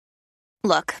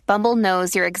Look, Bumble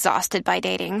knows you're exhausted by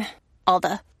dating. All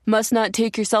the must not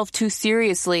take yourself too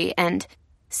seriously and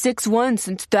 6'1"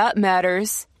 since that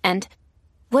matters. And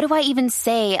what do I even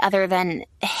say other than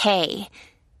hey?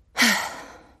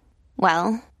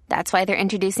 Well, that's why they're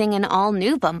introducing an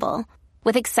all-new Bumble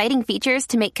with exciting features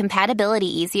to make compatibility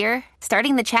easier,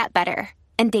 starting the chat better,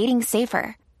 and dating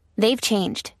safer. They've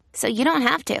changed, so you don't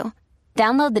have to.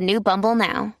 Download the new Bumble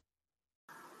now.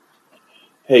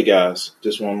 Hey guys,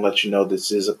 just want to let you know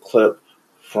this is a clip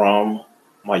from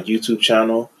my YouTube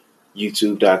channel,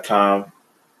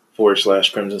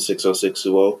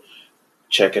 youtube.com/Crimson60620.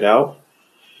 Check it out.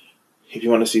 If you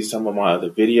want to see some of my other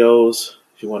videos,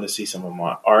 if you want to see some of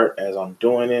my art as I'm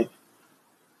doing it,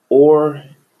 or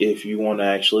if you want to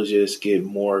actually just get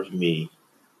more of me,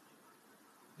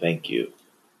 thank you.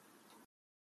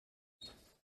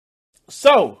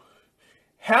 So,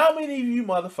 how many of you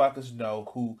motherfuckers know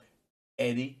who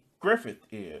Eddie Griffith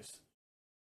is?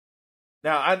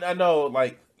 Now, I know,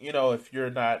 like, you know, if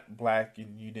you're not black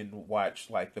and you didn't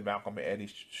watch, like, the Malcolm and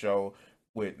Eddie show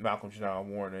with Malcolm Jamal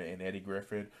Warner and Eddie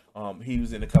Griffin, he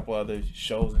was in a couple other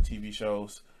shows and TV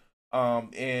shows.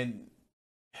 And,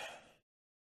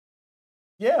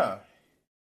 yeah,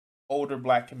 older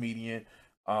black comedian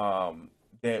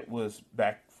that was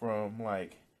back from,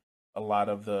 like, a lot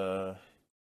of the,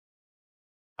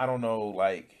 I don't know,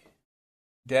 like,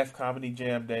 Def Comedy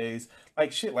Jam days,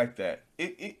 like, shit like that.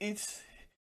 It's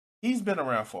he's been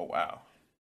around for a while.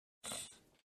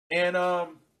 And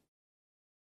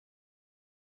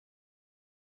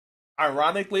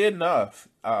ironically enough,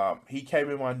 he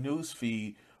came in my news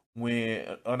feed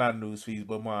when, not news feed,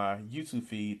 but my YouTube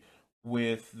feed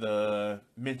with the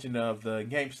mention of the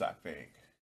GameStop thing.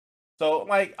 So,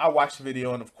 like, I watched the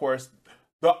video, and of course,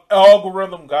 the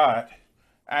algorithm god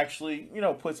actually, you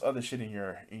know, puts other shit in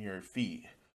your feed.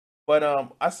 But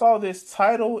I saw this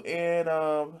title, and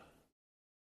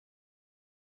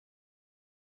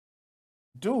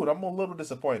dude, I'm a little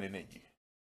disappointed in you.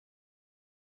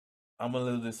 I'm a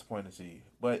little disappointed in you,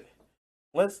 but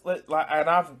and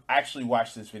I've actually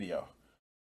watched this video,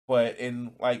 but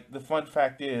in like the fun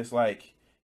fact is like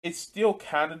it still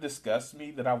kind of disgusts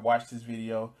me that I watched this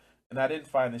video and I didn't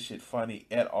find this shit funny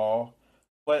at all.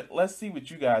 But let's see what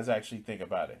you guys actually think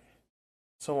about it.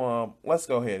 So let's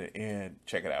go ahead and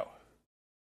check it out.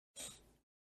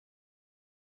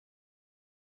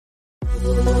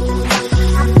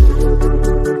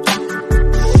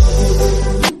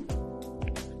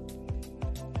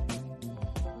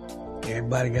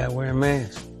 Everybody got to wear a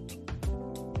mask.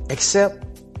 Except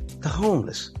the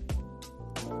homeless.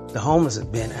 The homeless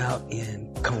have been out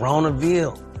in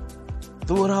Coronaville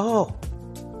through it all.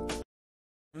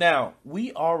 Now,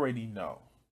 we already know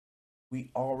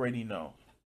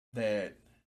that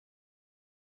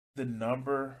the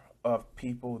number of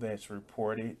people that's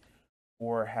reported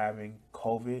for having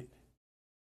COVID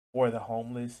or the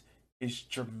homeless is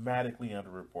dramatically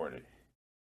underreported.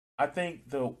 I think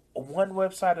the one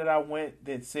website that I went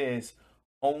that says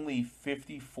only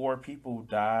 54 people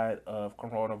died of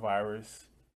coronavirus.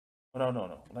 Oh,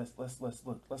 no. Let's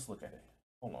look at it.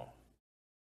 Hold on.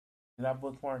 Did I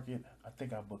bookmark it? I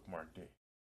think I bookmarked it.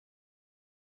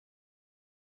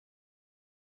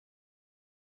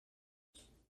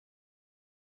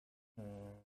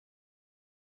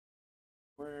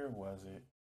 Where was it?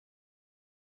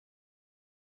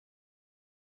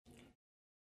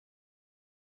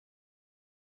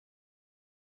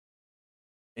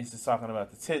 It's just talking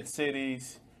about the tent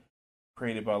cities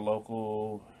created by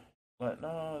local. But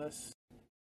no,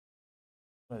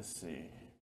 let's see.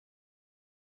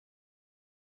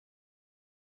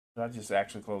 Did I just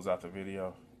actually close out the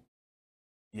video?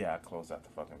 Yeah, I closed out the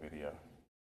fucking video.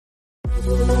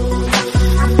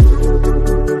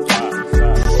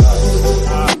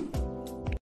 Stop.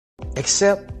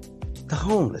 Except the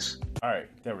homeless. All right,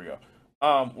 there we go.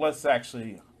 Let's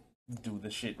actually do the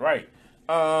shit right.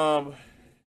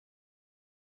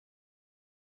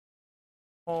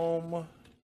 Homeless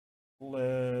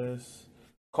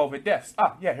COVID deaths.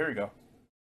 Yeah, here we go.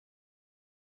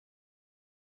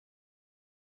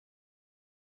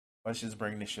 Let's just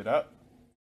bring this shit up.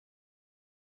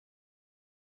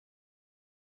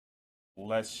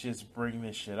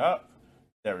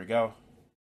 There we go.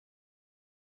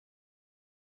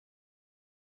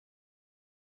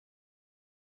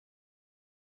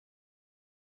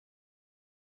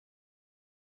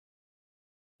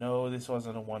 No, this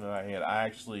wasn't the one that I had. I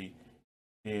actually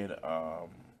did here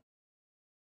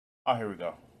we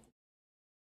go.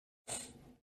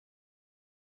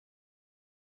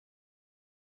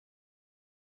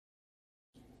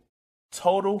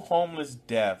 Total homeless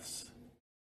deaths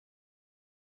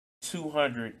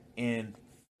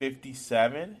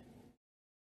 257.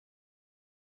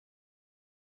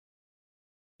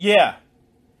 Yeah,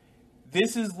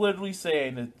 this is literally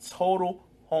saying the total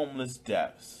homeless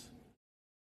deaths.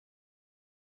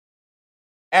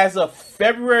 As of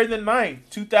February the 9th,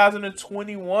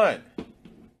 2021,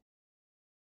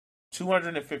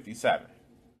 257.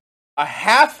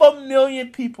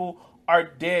 500,000 people are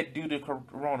dead due to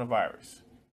coronavirus.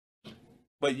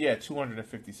 But yeah,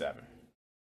 257.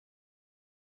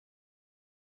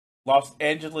 Los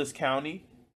Angeles County,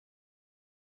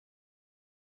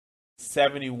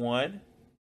 71.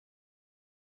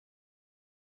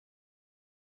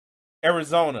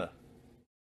 Arizona,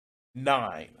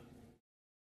 9.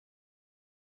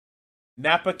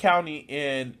 Napa County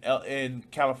in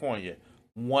California,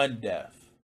 1 death.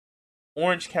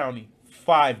 Orange County,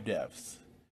 5 deaths.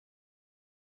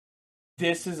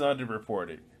 This is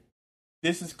underreported.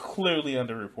 This is clearly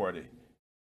underreported.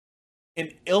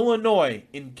 In Illinois,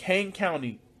 in Kane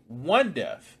County, 1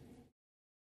 death.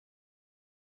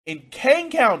 In Kane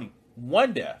County,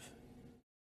 1 death.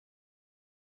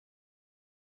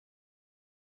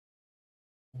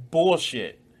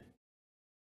 Bullshit.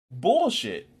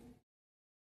 Bullshit.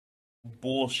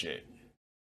 Bullshit.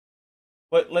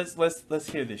 But let's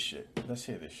hear this shit. Let's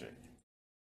hear this shit.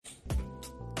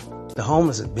 The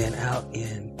homeless have been out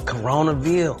in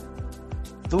Coronaville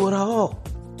through it all.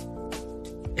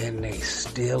 And they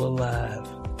still alive.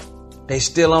 They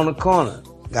still on the corner.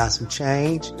 Got some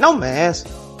change. No mask.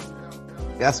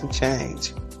 Got some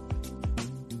change.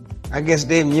 I guess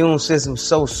their immune system's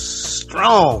so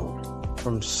strong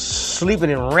from sleeping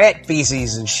in rat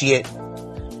feces and shit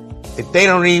that they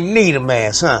don't even need a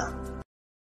mask, huh?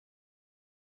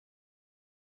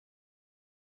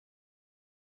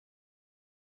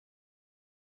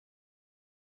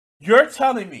 You're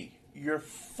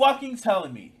fucking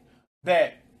telling me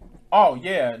that, oh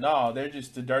yeah, no, they're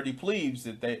just the dirty plebes,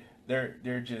 that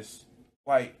they're just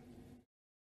like,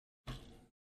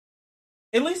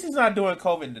 at least he's not doing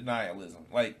COVID denialism.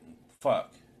 Like,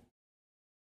 fuck.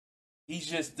 He's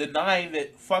just denying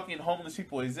that fucking homeless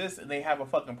people exist and they have a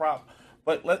fucking problem.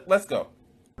 But let's go.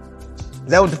 Is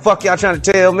that what the fuck y'all trying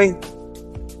to tell me?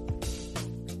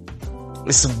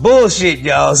 It's some bullshit,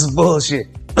 y'all. It's some bullshit.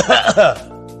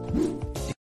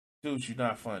 Dude, you're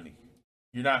not funny.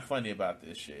 You're not funny about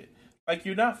this shit. Like,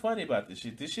 you're not funny about this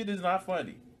shit. This shit is not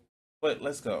funny. But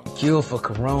let's go. Cure for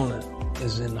corona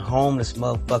is in the homeless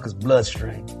motherfucker's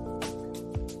bloodstream.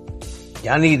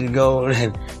 Y'all need to go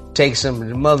and take some of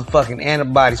the motherfucking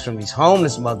antibodies from these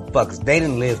homeless motherfuckers. They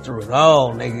didn't live through it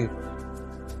all, nigga.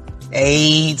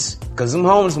 AIDS. Cause them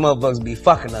homeless motherfuckers be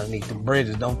fucking underneath the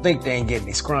bridges. Don't think they ain't getting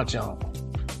any scrunch on them.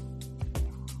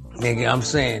 Nigga, I'm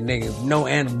saying, nigga, no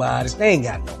antibiotics. They ain't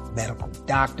got no medical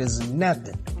doctors and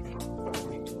nothing.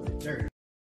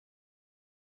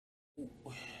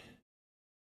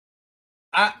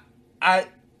 I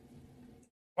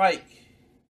like,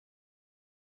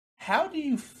 how do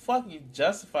you fucking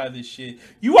justify this shit?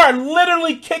 You are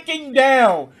literally kicking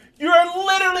down. You are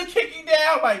literally kicking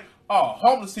down like, oh,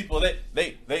 homeless people,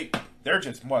 they're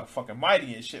just motherfucking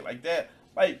mighty and shit like that.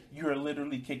 Like, you're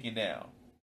literally kicking down.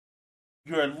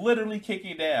 You're literally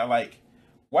kicking down. Like,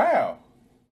 wow.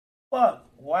 Fuck,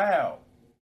 wow.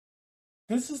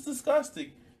 This is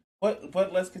disgusting.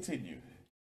 But let's continue.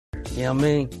 You know what I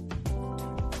mean?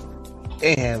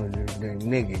 They having their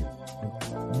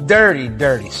nigga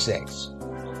dirty sex.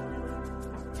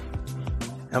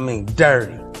 I mean,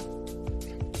 dirty.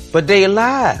 But they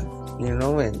alive, you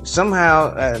know, and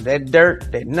somehow that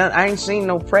dirt, I ain't seen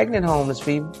no pregnant homeless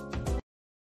people.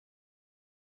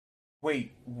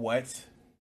 Wait, what?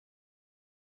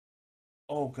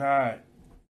 Oh, God.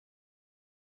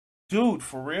 Dude,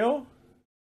 for real?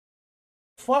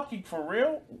 Fucking for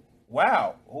real?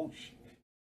 Wow. Oh, shit.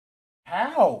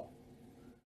 How?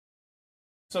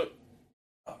 So,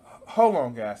 hold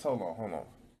on, guys. Hold on.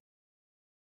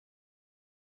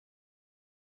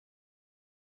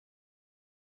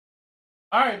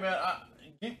 All right, man.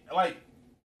 Like,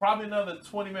 probably another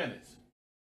 20 minutes.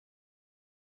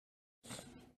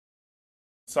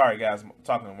 Sorry, guys. I'm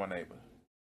talking to my neighbor.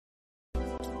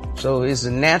 So it's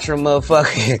a natural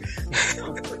motherfucker.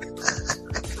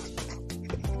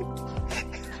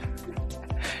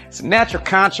 It's a natural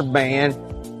contraband.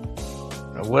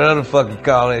 Or whatever the fuck you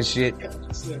call that shit.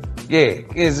 Yeah,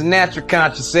 it's a natural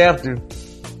contraceptive.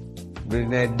 But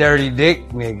that dirty dick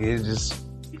nigga, it just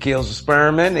kills the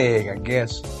sperm and the egg, I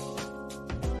guess.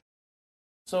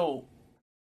 So,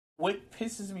 what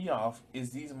pisses me off is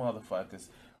these motherfuckers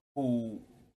who,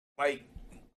 like,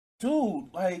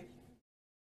 dude, like,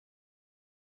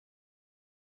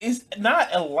 it's not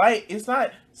a light. It's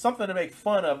not something to make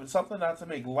fun of. It's something not to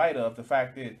make light of. The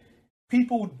fact that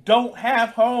people don't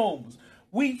have homes.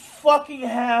 We fucking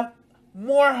have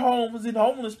more homes than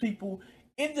homeless people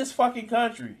in this fucking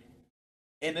country,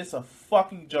 and it's a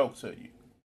fucking joke to you.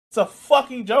 It's a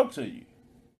fucking joke to you.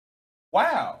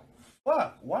 Wow.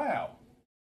 Fuck. Wow.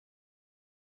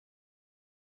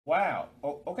 Wow.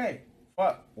 Oh, okay.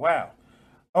 Fuck. Wow.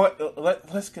 Oh,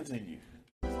 let's continue.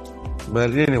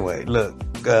 But anyway, look,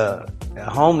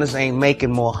 homeless ain't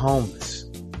making more homeless.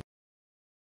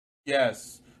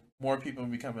 Yes, more people are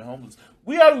becoming homeless.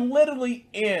 We are literally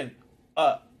in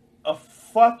a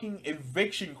fucking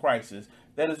eviction crisis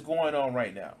that is going on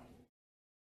right now.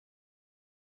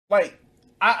 Like,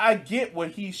 I get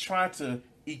what he's trying to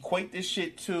equate this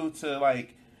shit to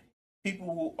like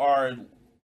people who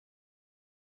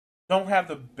don't have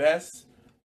the best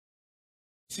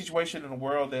situation in the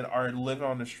world, that are living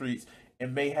on the streets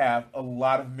and may have a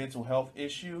lot of mental health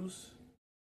issues.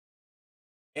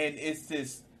 And it's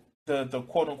this the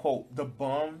quote unquote the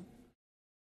bum.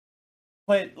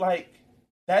 But like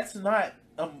that's not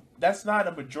a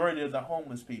majority of the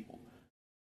homeless people.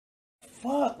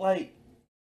 Fuck, like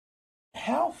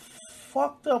how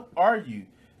fucked up are you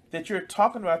that you're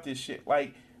talking about this shit?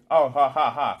 Like, oh, ha ha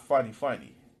ha,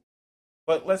 funny.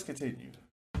 But let's continue.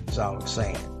 That's all I'm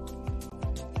saying.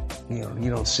 You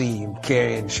don't see him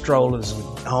carrying strollers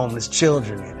with homeless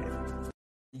children in it.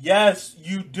 Yes,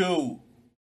 you do.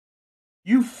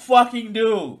 You fucking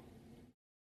do.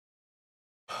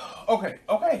 Okay.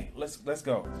 Let's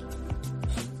go.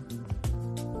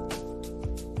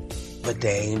 But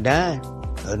they ain't dying.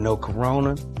 No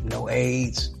corona, no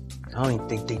AIDS. I don't even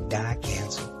think they die of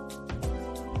cancer.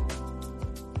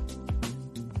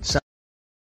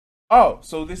 Oh,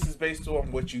 so this is based on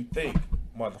what you think,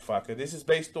 motherfucker. This is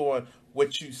based on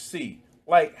what you see.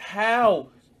 Like how?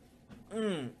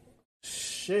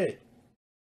 Shit.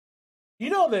 You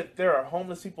know that there are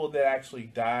homeless people that actually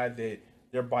died, that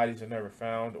their bodies are never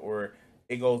found, or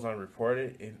it goes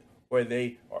unreported, and or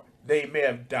they may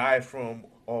have died from,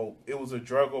 oh, it was a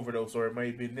drug overdose, or it may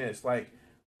have been this. Like,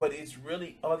 but it's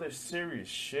really other serious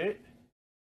shit.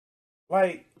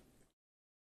 Like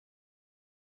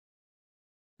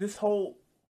this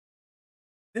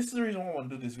is the reason why I want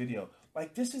to do this video.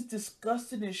 Like, this is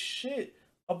disgusting as shit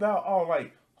about, oh,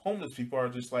 like, homeless people are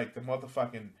just like the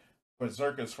motherfucking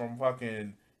berserkers from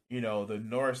fucking, the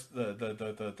Norse,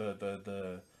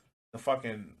 the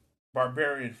fucking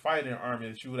barbarian fighting army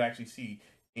that you would actually see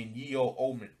in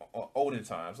olden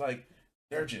times. Like,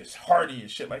 they're just hardy and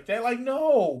shit like that. Like,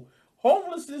 no,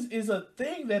 homelessness is a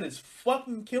thing that is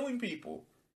fucking killing people.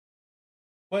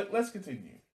 But let's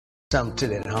continue. Something to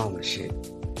that homeless shit.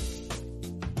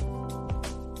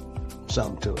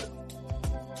 Something to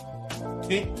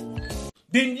it.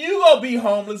 Then you go be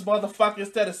homeless, motherfucker,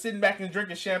 instead of sitting back and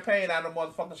drinking champagne out of a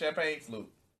motherfucking champagne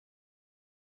flute.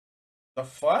 The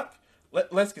fuck?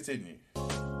 Let's continue.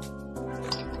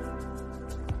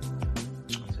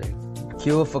 The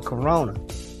cure for corona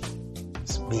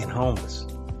is being homeless.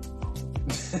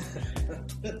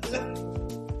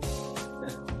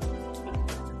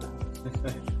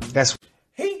 That's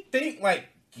he think like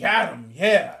got him,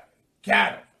 yeah,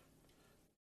 got him.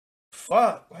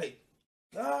 Fuck, like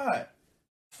God,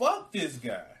 fuck this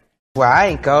guy. Well, I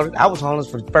ain't called it. I was homeless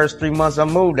for the first 3 months I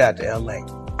moved out to LA.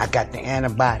 I got the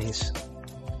antibodies.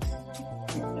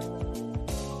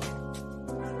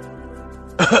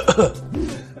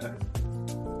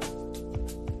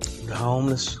 The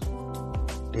homeless,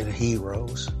 they're the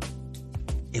heroes.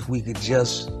 If we could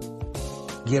just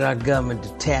get our government to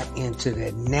tap into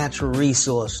that natural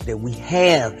resource that we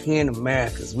have here in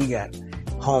America, 'cause we got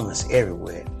homeless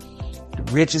everywhere. The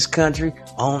richest country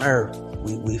on earth.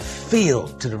 We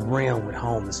filled to the rim with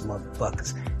homeless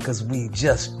motherfuckers, 'cause we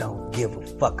just don't give a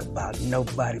fuck about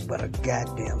nobody but our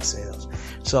goddamn selves.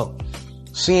 So,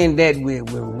 seeing that we're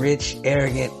rich,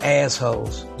 arrogant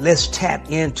assholes, let's tap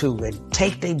into and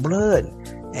take their blood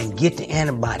and get the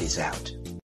antibodies out.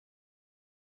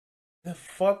 The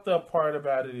fucked up part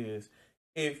about it is,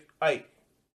 if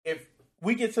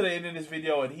we get to the end of this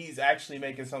video and he's actually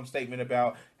making some statement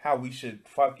about how we should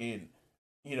fucking,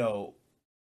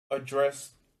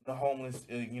 address the homeless,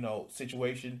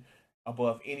 situation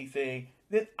above anything,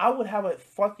 then I would have a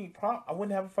fucking problem. I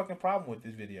wouldn't have a fucking problem with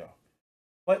this video.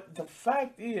 But the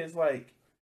fact is, like,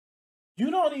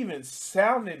 you don't even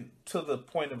sound to the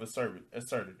point of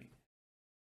absurdity.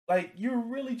 Like, you're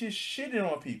really just shitting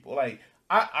on people. Like,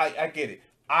 I get it.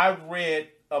 I read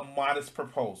A Modest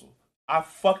Proposal. I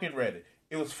fucking read it.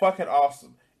 It was fucking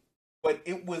awesome. But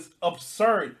it was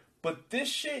absurd. But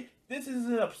this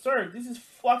isn't absurd. This is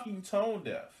fucking tone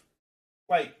deaf.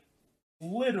 Like,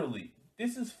 literally,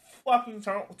 this is fucking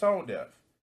tone deaf.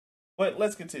 But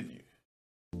let's continue.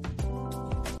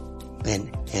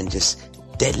 And just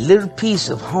that little piece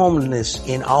of homelessness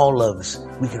in all of us,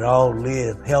 we could all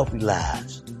live healthy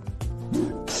lives.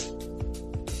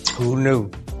 Who knew?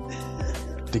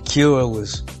 The cure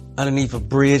was underneath a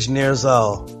bridge near us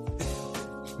all.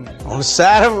 On the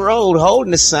side of the road,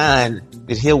 holding a sign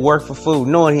that he'll work for food,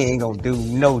 knowing he ain't gonna do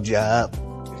no job.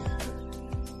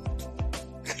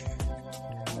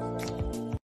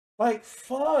 Like,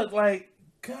 fuck, like,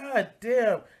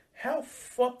 goddamn, how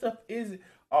fucked up is it?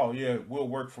 Oh, yeah, we'll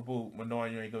work for food, but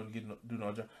knowing you ain't gonna do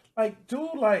no job. Like,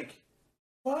 dude, like,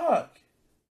 fuck.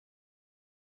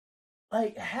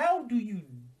 Like, how do you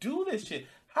do this shit?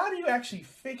 How do you actually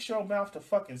fix your mouth to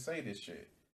fucking say this shit?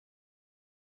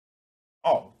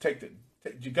 Oh,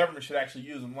 your government should actually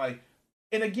use them. Like,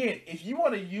 and again, if you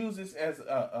want to use this as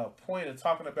a point of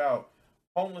talking about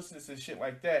homelessness and shit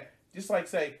like that, just like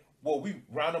say, well, we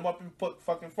round them up and put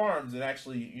fucking farms and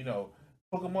actually, you know,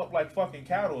 hook them up like fucking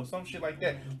cattle or some shit like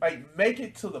that. Like, make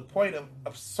it to the point of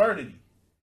absurdity.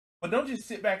 But don't just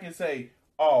sit back and say,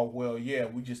 oh, well, yeah,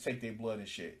 we just take their blood and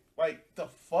shit. Like, the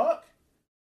fuck?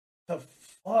 The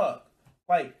fuck?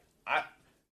 Like,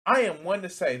 I am one to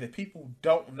say that people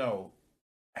don't know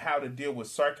how to deal with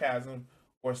sarcasm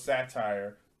or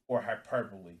satire or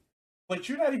hyperbole. But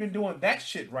you're not even doing that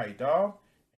shit right, dog.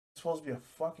 You're supposed to be a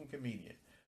fucking comedian.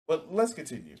 But let's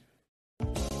continue.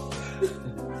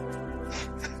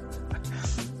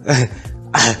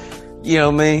 You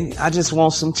know what I mean? I just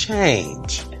want some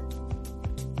change.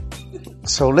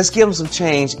 So let's give them some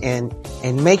change and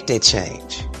make that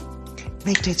change.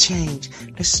 Make that change.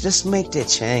 Let's make that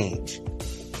change.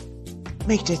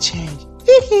 Make that change.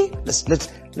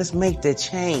 Let's make that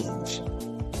change.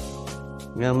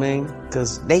 You know what I mean?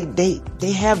 Because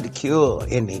they have the cure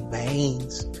in their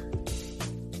veins.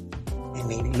 And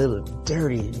they little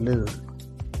dirty, little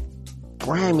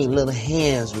grimy little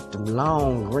hands with them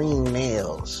long green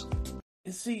nails.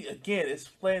 You see, again, it's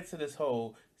playing to this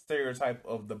whole stereotype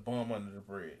of the bum under the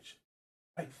bridge.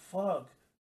 Like, fuck.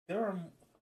 There are...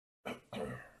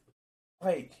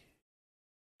 like,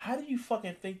 how do you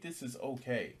fucking think this is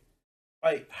okay?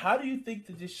 Like, how do you think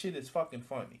that this shit is fucking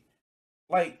funny?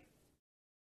 Like,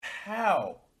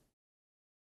 how?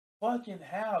 Fucking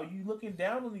how? You looking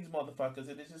down on these motherfuckers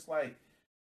and it's just like,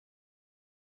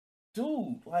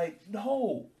 dude, like,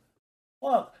 no.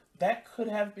 Fuck, that could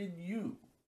have been you.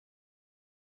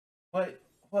 But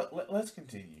let's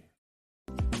continue.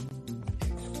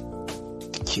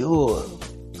 The cure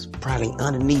is probably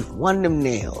underneath one of them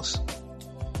nails.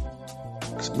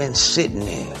 It's been sitting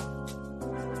there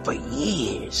for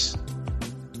years.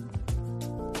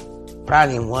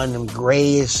 Probably in one of them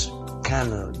grayish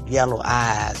kind of yellow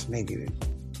eyes, nigga.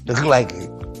 Look like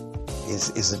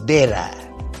it's a dead eye.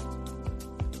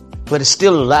 But it's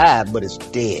still alive, but it's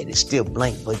dead. It's still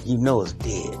blank, but you know it's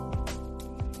dead.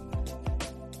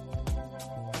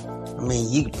 I mean,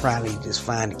 you could probably just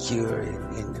find a cure in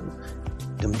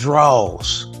them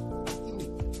drawers.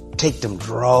 Take them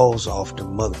drawers off the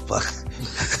motherfucker.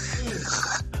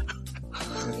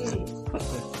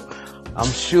 I'm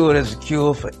sure there's a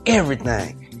cure for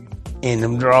everything in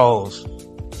them drawers.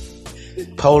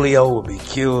 Polio will be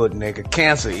cured, nigga.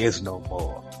 Cancer is no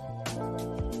more.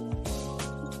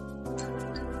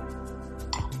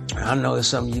 I know that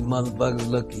some of you motherfuckers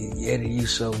look at you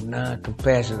so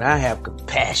non-compassionate. I have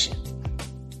compassion.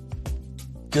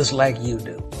 Just like you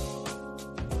do.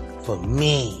 For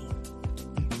me.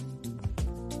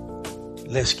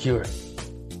 Let's cure it.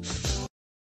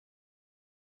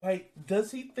 Like,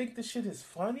 does he think this shit is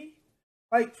funny?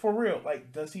 Like, for real,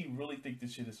 like, does he really think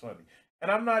this shit is funny?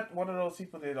 And I'm not one of those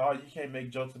people that, oh, you can't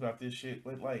make jokes about this shit,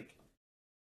 but like,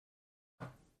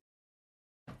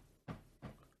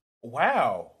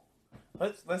 wow.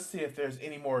 Let's see if there's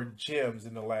any more gems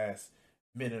in the last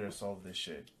minute or so of this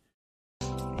shit.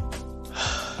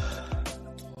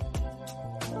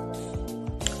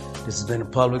 This has been a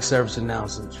public service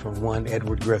announcement from one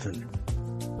Edward Griffin.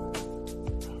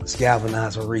 Let's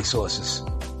galvanize our resources.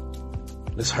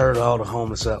 Let's herd all the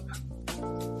homeless up.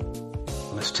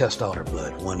 Let's test all their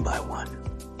blood one by one.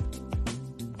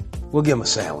 We'll give them a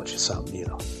sandwich or something, you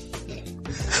know.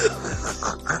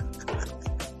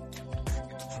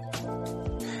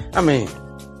 I mean,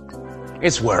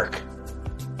 it's work.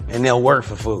 And they'll work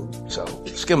for food. So,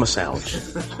 just give them a sandwich.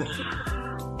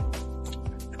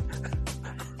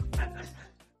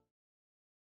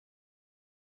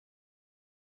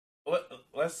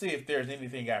 Let's see if there's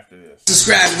anything after this.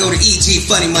 Subscribe and go to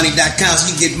egfunnymoney.com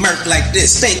so you get murked like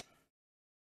this.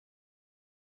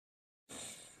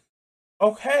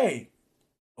 Okay.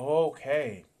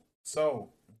 Okay. So,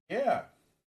 yeah.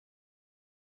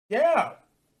 Yeah.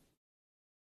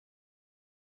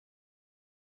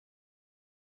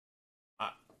 I,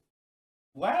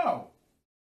 wow.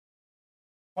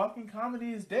 Fucking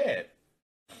comedy is dead.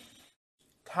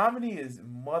 Comedy is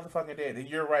motherfucking dead. And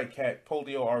you're right, Cat.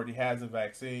 Polio already has a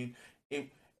vaccine. It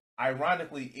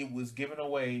ironically it was given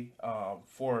away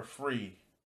for free.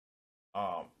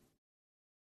 Um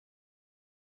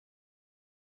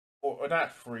or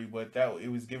not free, but that it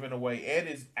was given away and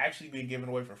is actually being given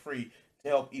away for free to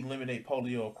help eliminate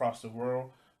polio across the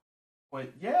world.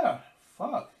 But yeah,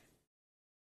 fuck.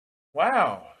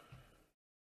 Wow.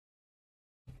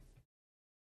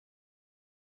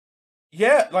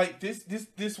 Yeah, like this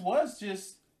was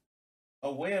just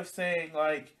a way of saying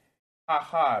like,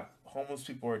 haha, homeless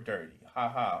people are dirty.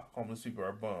 Haha, homeless people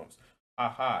are bums.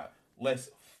 Haha,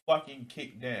 let's fucking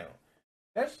kick down.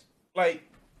 That's like,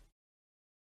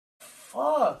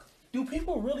 fuck. Do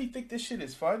people really think this shit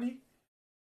is funny?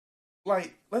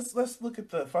 Like, let's look at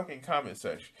the fucking comment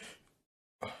section.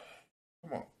 Come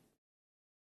on.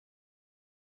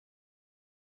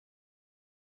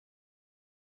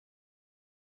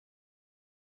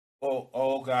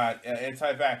 Oh God,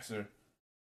 anti-vaxxer,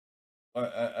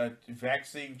 a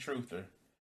vaccine truther.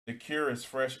 The cure is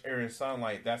fresh air and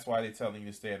sunlight. That's why they're telling you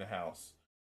to stay in the house.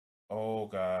 Oh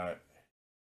God.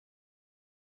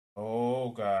 Oh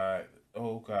God.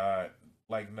 Oh God.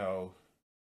 Like no.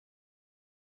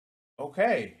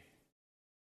 Okay.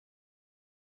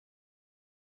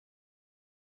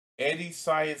 Eddie's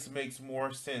science makes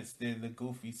more sense than the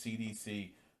goofy CDC.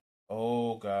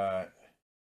 Oh God.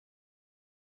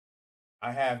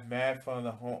 I have mad fun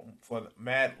the home for the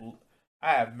mad.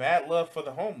 I have mad love for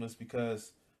the homeless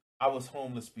because I was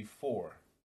homeless before.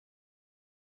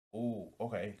 Ooh,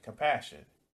 okay, compassion.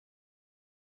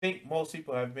 I think most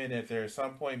people have been at there at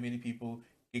some point. Many people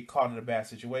get caught in a bad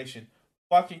situation.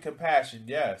 Fucking compassion,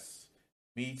 yes.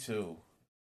 Me too.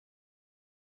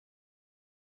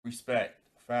 Respect,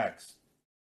 facts.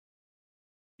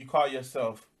 You call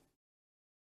yourself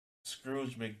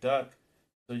Scrooge McDuck,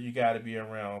 so you got to be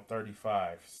around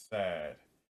 35. Sad.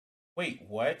 Wait,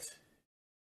 what?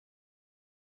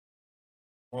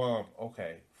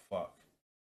 Okay, fuck.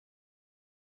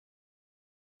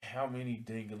 How many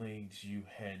dinglings you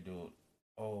handled?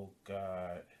 Oh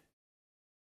God.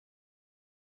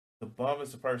 The bum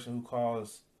is the person who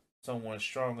calls someone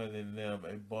stronger than them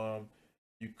a bum.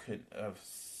 You couldn't have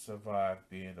survived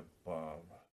being a bum.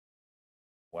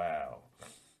 Wow.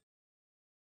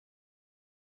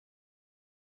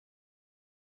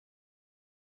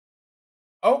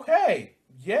 Okay.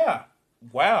 Yeah.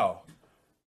 Wow.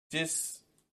 Just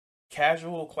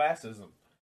casual classism.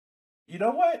 You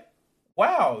know what?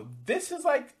 Wow. This is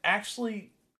like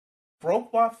actually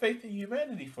broke my faith in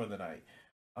humanity for the night.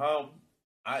 Um,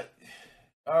 I.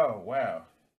 Oh wow.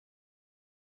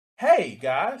 Hey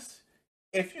guys,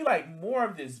 if you like more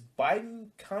of this Biden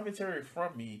commentary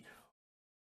from me,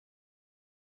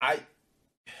 I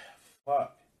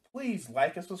fuck. Please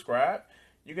like and subscribe.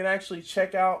 You can actually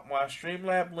check out my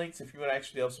Streamlab links if you want to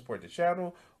actually help support the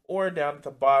channel, or down at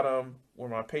the bottom where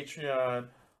my Patreon.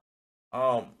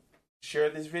 Um,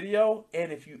 Share this video,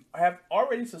 and if you have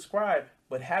already subscribed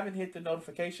but haven't hit the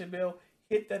notification bell,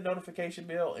 hit that notification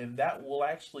bell, and that will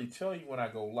actually tell you when I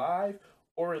go live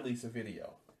or release a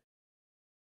video.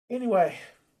 Anyway,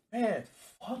 man,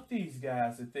 fuck these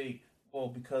guys that think, well,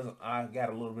 because I got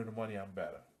a little bit of money, I'm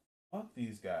better. Fuck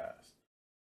these guys.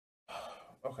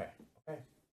 Okay, okay.